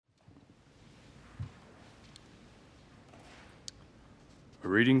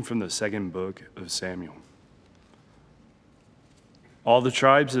reading from the second book of Samuel. All the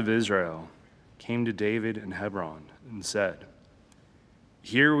tribes of Israel came to David in Hebron and said,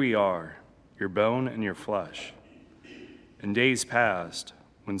 "Here we are, your bone and your flesh. In days past,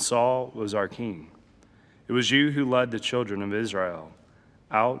 when Saul was our king, it was you who led the children of Israel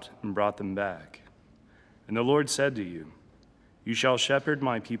out and brought them back. And the Lord said to you, 'You shall shepherd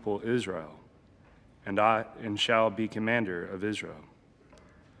my people Israel, and shall be commander of Israel.'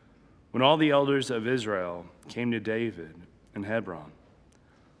 When all the elders of Israel came to David in Hebron,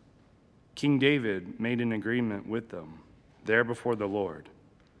 King David made an agreement with them there before the Lord,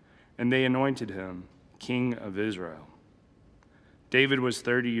 and they anointed him king of Israel. David was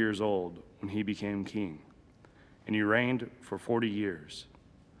 30 years old when he became king, and he reigned for 40 years,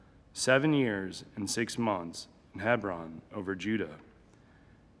 7 years and 6 months in Hebron over Judah,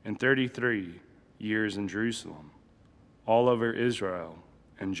 and 33 years in Jerusalem, all over Israel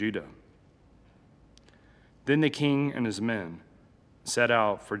and Judah. Then the king and his men set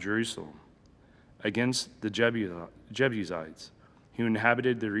out for Jerusalem against the Jebusites who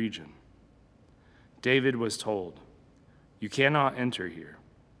inhabited the region. David was told, 'You cannot enter here.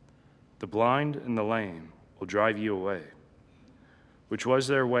 The blind and the lame will drive you away,' which was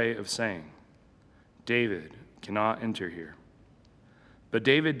their way of saying, 'David cannot enter here.' But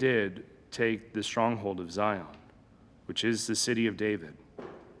David did take the stronghold of Zion, which is the city of David.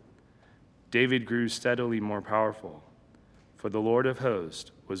 David grew steadily more powerful, for the Lord of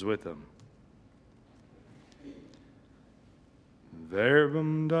hosts was with him."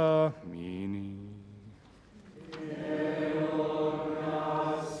 Verbum Domini.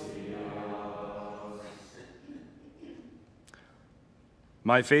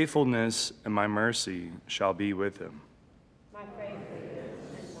 My faithfulness and my mercy shall be with him. My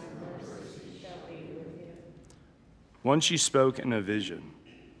faithfulness and my mercy shall be with him. Once you spoke in a vision,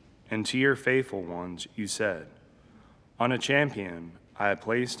 and to your faithful ones you said, "On a champion I have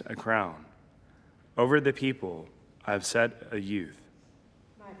placed a crown. Over the people I have set a youth."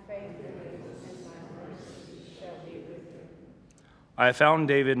 My faithfulness and my mercy shall be with him. I have found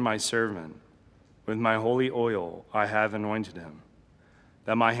David my servant. With my holy oil I have anointed him,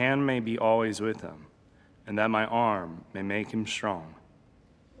 that my hand may be always with him, and that my arm may make him strong.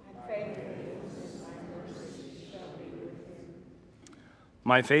 My faithfulness and my mercy shall be with him.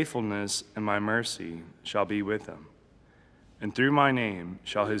 My faithfulness and my mercy shall be with him, and through my name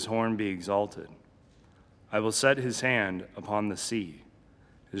shall his horn be exalted. I will set his hand upon the sea,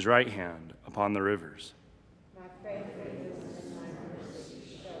 his right hand upon the rivers. My faithfulness and my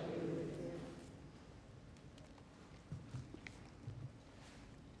mercy shall be with him.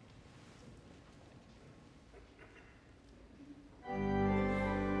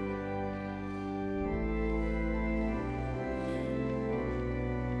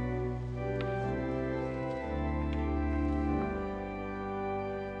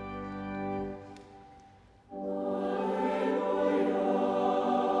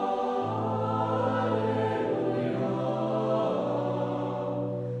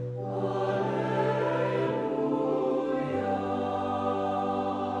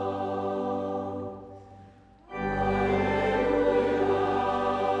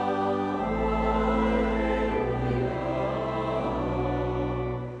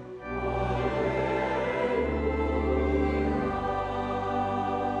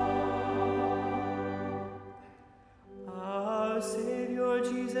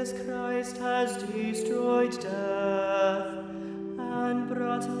 Jesus Christ has destroyed death and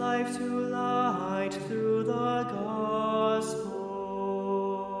brought life to light through the gospel.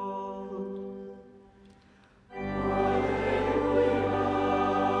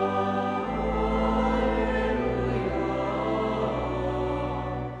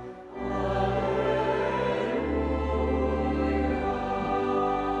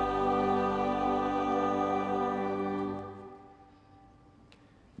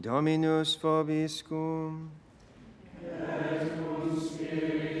 Dominus vobiscum. Et cum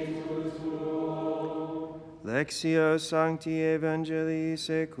spiritu tuo. Lectio Sancti Evangelii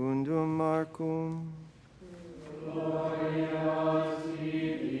secundum Marcum. Gloria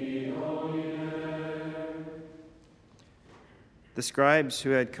tibi, Domine. The scribes who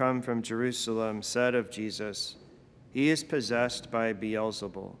had come from Jerusalem said of Jesus, "He is possessed by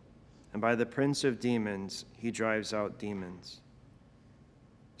Beelzebul, and by the prince of demons he drives out demons."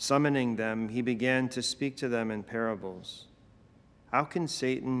 Summoning them, he began to speak to them in parables. "How can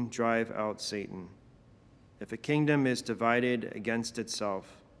Satan drive out Satan? If a kingdom is divided against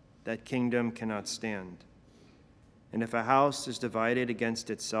itself, that kingdom cannot stand. And if a house is divided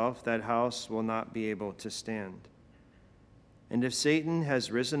against itself, that house will not be able to stand. And if Satan has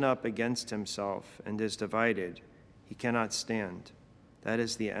risen up against himself and is divided, he cannot stand. That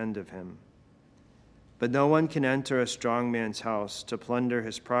is the end of him. But no one can enter a strong man's house to plunder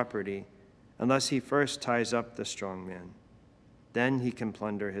his property unless he first ties up the strong man. Then he can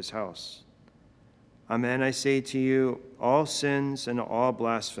plunder his house. Amen, I say to you, all sins and all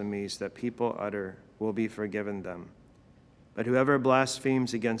blasphemies that people utter will be forgiven them. But whoever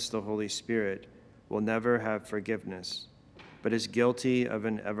blasphemes against the Holy Spirit will never have forgiveness, but is guilty of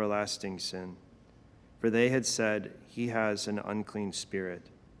an everlasting sin. For they had said, he has an unclean spirit.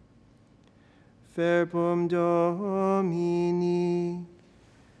 Verbum Domini.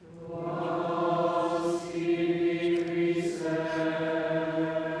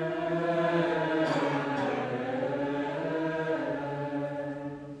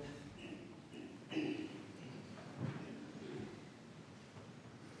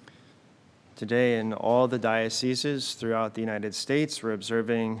 Today, in all the dioceses throughout the United States, we're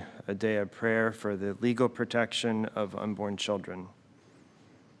observing a day of prayer for the legal protection of unborn children.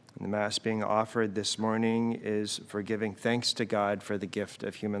 And the Mass being offered this morning is for giving thanks to God for the gift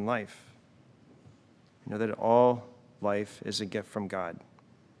of human life. You know that all life is a gift from God,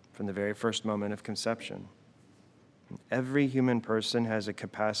 from the very first moment of conception. And every human person has a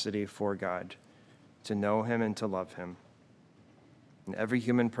capacity for God, to know him and to love him. And every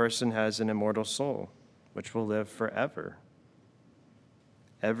human person has an immortal soul, which will live forever.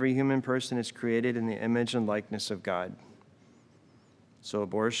 Every human person is created in the image and likeness of God. So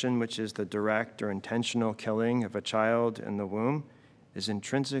abortion, which is the direct or intentional killing of a child in the womb, is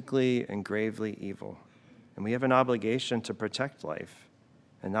intrinsically and gravely evil. And we have an obligation to protect life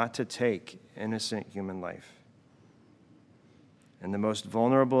and not to take innocent human life. And the most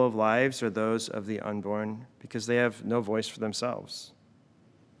vulnerable of lives are those of the unborn because they have no voice for themselves.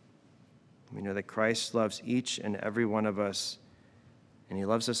 We know that Christ loves each and every one of us, and he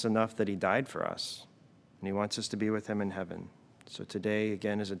loves us enough that he died for us, and he wants us to be with him in heaven. So today,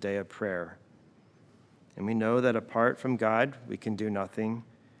 again, is a day of prayer. And we know that apart from God, we can do nothing,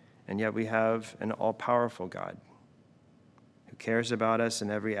 and yet we have an all-powerful God who cares about us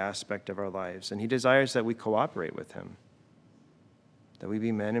in every aspect of our lives, and he desires that we cooperate with him, that we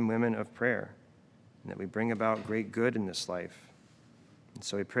be men and women of prayer, and that we bring about great good in this life. And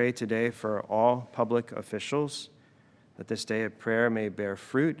so we pray today for all public officials that this day of prayer may bear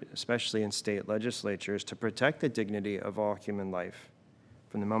fruit, especially in state legislatures, to protect the dignity of all human life,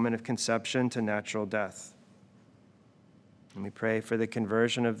 from the moment of conception to natural death. And we pray for the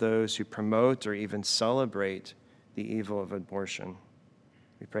conversion of those who promote or even celebrate the evil of abortion.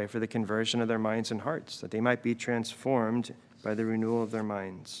 We pray for the conversion of their minds and hearts, that they might be transformed by the renewal of their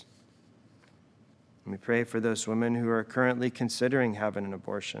minds. And we pray for those women who are currently considering having an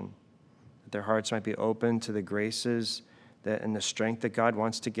abortion, that their hearts might be open to the graces that and the strength that God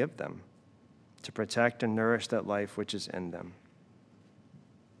wants to give them to protect and nourish that life which is in them.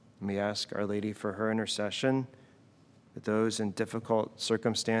 And we ask Our Lady for her intercession, that those in difficult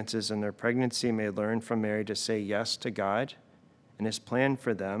circumstances in their pregnancy may learn from Mary to say yes to God and his plan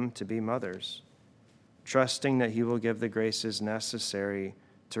for them to be mothers, trusting that he will give the graces necessary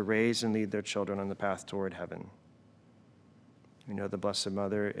to raise and lead their children on the path toward heaven. We know the Blessed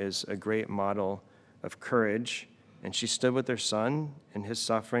Mother is a great model of courage, and she stood with her son in his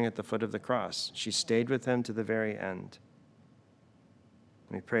suffering at the foot of the cross. She stayed with him to the very end.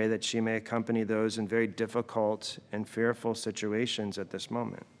 We pray that she may accompany those in very difficult and fearful situations at this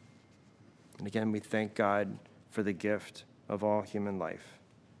moment. And again, we thank God for the gift of all human life.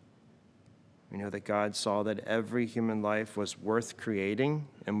 We know that God saw that every human life was worth creating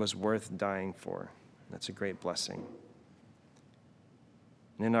and was worth dying for. That's a great blessing.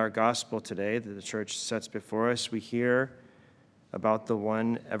 And in our gospel today that the church sets before us, we hear about the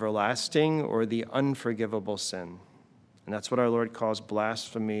one everlasting or the unforgivable sin. And that's what our Lord calls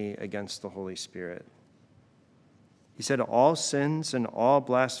blasphemy against the Holy Spirit. He said, all sins and all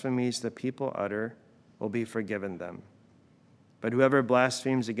blasphemies that people utter will be forgiven them. But whoever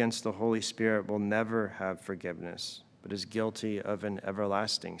blasphemes against the Holy Spirit will never have forgiveness, but is guilty of an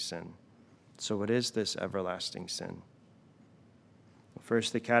everlasting sin. So what is this everlasting sin? Well,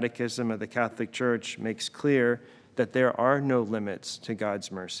 first, the Catechism of the Catholic Church makes clear that there are no limits to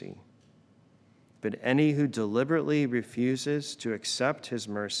God's mercy. But any who deliberately refuses to accept his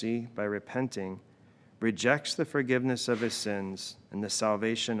mercy by repenting rejects the forgiveness of his sins and the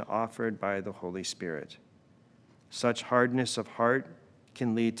salvation offered by the Holy Spirit. Such hardness of heart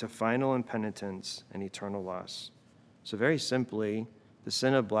can lead to final impenitence and eternal loss. So very simply, the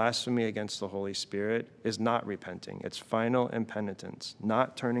sin of blasphemy against the Holy Spirit is not repenting. It's final impenitence,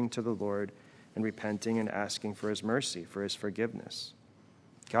 not turning to the Lord and repenting and asking for his mercy, for his forgiveness.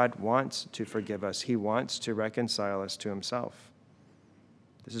 God wants to forgive us. He wants to reconcile us to himself.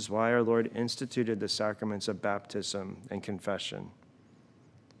 This is why our Lord instituted the sacraments of baptism and confession.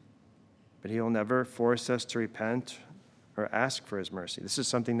 But he will never force us to repent or ask for his mercy. This is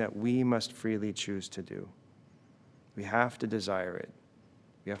something that we must freely choose to do. We have to desire it.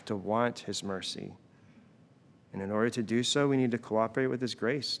 We have to want his mercy. And in order to do so, we need to cooperate with his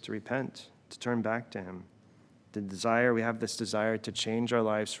grace, to repent, to turn back to him. We have this desire to change our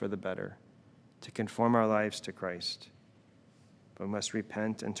lives for the better, to conform our lives to Christ. But we must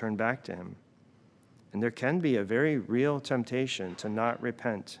repent and turn back to him. And there can be a very real temptation to not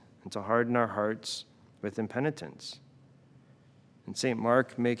repent and to harden our hearts with impenitence. And St.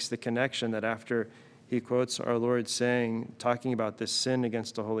 Mark makes the connection that after he quotes our Lord talking about this sin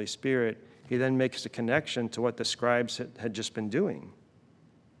against the Holy Spirit, he then makes a connection to what the scribes had just been doing.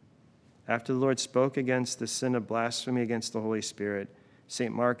 After the Lord spoke against the sin of blasphemy against the Holy Spirit,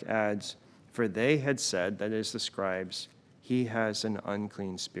 St. Mark adds, "For they had said," that is the scribes, "he has an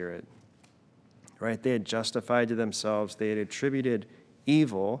unclean spirit." Right? They had justified to themselves, they had attributed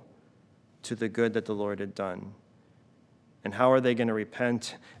evil to the good that the Lord had done. And how are they going to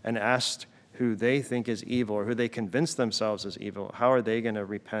repent and ask who they think is evil or who they convince themselves is evil? How are they going to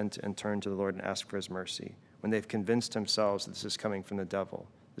repent and turn to the Lord and ask for his mercy when they've convinced themselves that this is coming from the devil?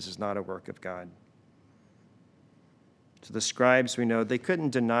 This is not a work of God. So the scribes, we know, they couldn't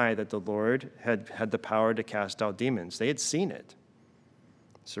deny that the Lord had the power to cast out demons. They had seen it.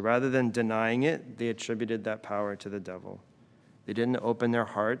 So rather than denying it, they attributed that power to the devil. They didn't open their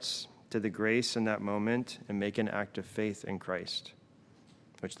hearts to the grace in that moment and make an act of faith in Christ,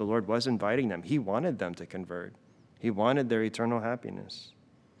 which the Lord was inviting them. He wanted them to convert. He wanted their eternal happiness.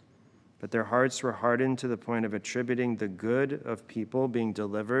 But their hearts were hardened to the point of attributing the good of people being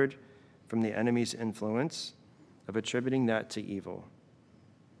delivered from the enemy's influence, of attributing that to evil.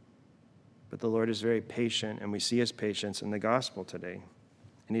 But the Lord is very patient, and we see his patience in the gospel today.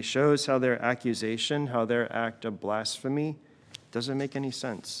 And he shows how their accusation, how their act of blasphemy doesn't make any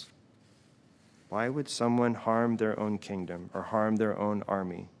sense. Why would someone harm their own kingdom or harm their own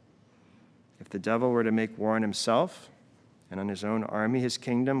army? If the devil were to make war on himself and on his own army, his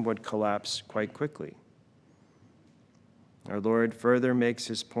kingdom would collapse quite quickly. Our Lord further makes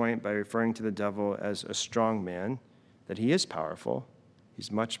his point by referring to the devil as a strong man, that he is powerful.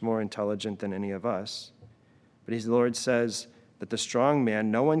 He's much more intelligent than any of us. But the Lord says that the strong man,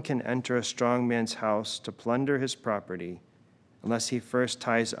 no one can enter a strong man's house to plunder his property unless he first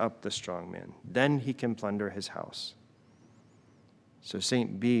ties up the strong man. Then he can plunder his house. So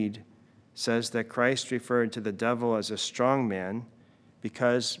St. Bede says that Christ referred to the devil as a strong man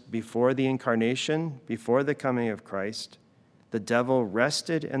because before the incarnation, before the coming of Christ, the devil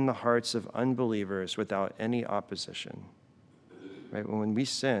rested in the hearts of unbelievers without any opposition. Right? When we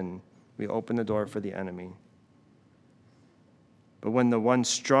sin, we open the door for the enemy. But when the one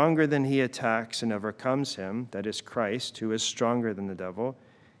stronger than he attacks and overcomes him, that is Christ, who is stronger than the devil,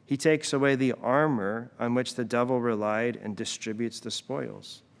 he takes away the armor on which the devil relied and distributes the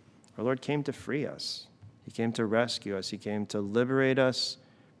spoils. Our Lord came to free us. He came to rescue us. He came to liberate us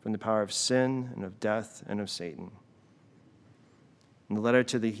from the power of sin and of death and of Satan. And the letter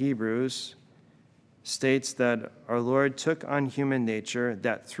to the Hebrews states that our Lord took on human nature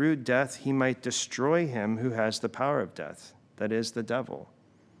that through death he might destroy him who has the power of death, that is, the devil,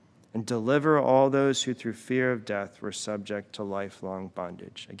 and deliver all those who through fear of death were subject to lifelong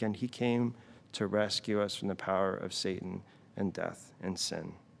bondage. Again, he came to rescue us from the power of Satan and death and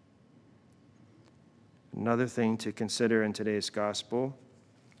sin. Another thing to consider in today's gospel,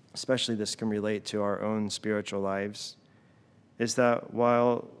 especially this can relate to our own spiritual lives, is that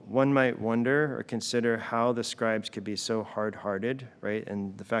while one might wonder or consider how the scribes could be so hard-hearted, right,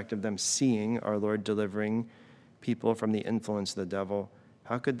 and the fact of them seeing our Lord delivering people from the influence of the devil,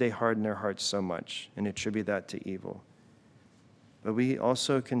 how could they harden their hearts so much and attribute that to evil? But we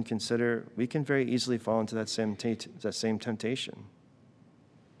also can consider, we can very easily fall into that same temptation.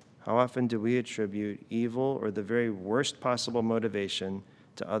 How often do we attribute evil or the very worst possible motivation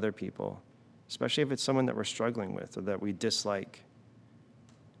to other people, especially if it's someone that we're struggling with or that we dislike,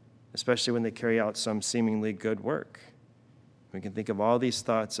 especially when they carry out some seemingly good work? We can think of all these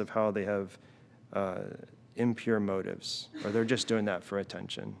thoughts of how they have impure motives, or they're just doing that for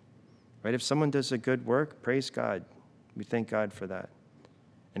attention. Right? If someone does a good work, praise God. We thank God for that.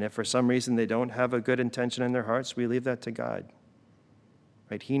 And if for some reason they don't have a good intention in their hearts, we leave that to God.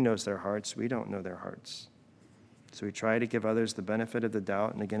 Right? He knows their hearts. We don't know their hearts. So we try to give others the benefit of the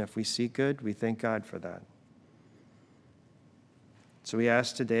doubt. And again, if we see good, we thank God for that. So we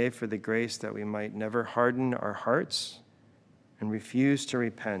ask today for the grace that we might never harden our hearts and refuse to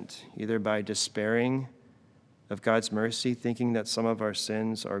repent, either by despairing of God's mercy, thinking that some of our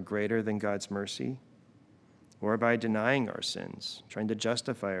sins are greater than God's mercy, or by denying our sins, trying to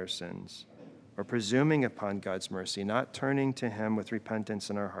justify our sins, or presuming upon God's mercy, not turning to him with repentance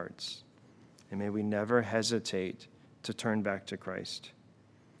in our hearts. And may we never hesitate to turn back to Christ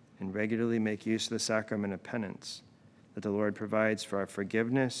and regularly make use of the sacrament of penance that the Lord provides for our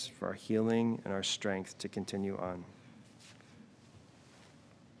forgiveness, for our healing, and our strength to continue on.